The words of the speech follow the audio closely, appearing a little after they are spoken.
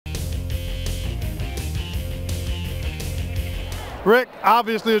Rick,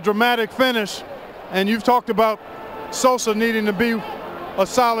 obviously a dramatic finish, and you've talked about Sosa needing to be a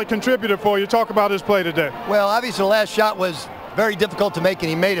solid contributor for you. Talk about his play today. Well, obviously the last shot was very difficult to make, and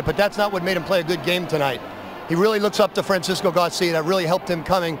he made it, but that's not what made him play a good game tonight. He really looks up to Francisco Garcia. That really helped him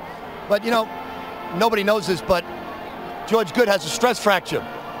coming. But, you know, nobody knows this, but George Good has a stress fracture.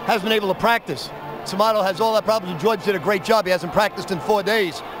 Hasn't been able to practice. Samato has all that problems, and George did a great job. He hasn't practiced in 4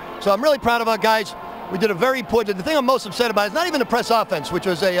 days. So I'm really proud of our guys. We did a very important. The thing I'm most upset about is not even the press offense, which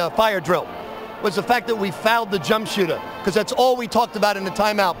was a fire drill, was the fact that we fouled the jump shooter, because that's all we talked about in the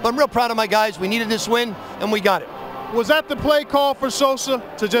timeout. But I'm real proud of my guys. We needed this win, and we got it. Was that the play call for Sosa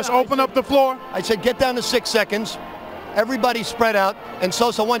to just open up the floor? I said, get down to 6 seconds. Everybody spread out, and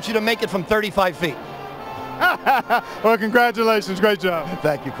Sosa wants you to make it from 35 feet. Well, congratulations. Great job.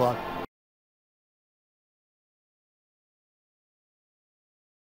 Thank you, Clark.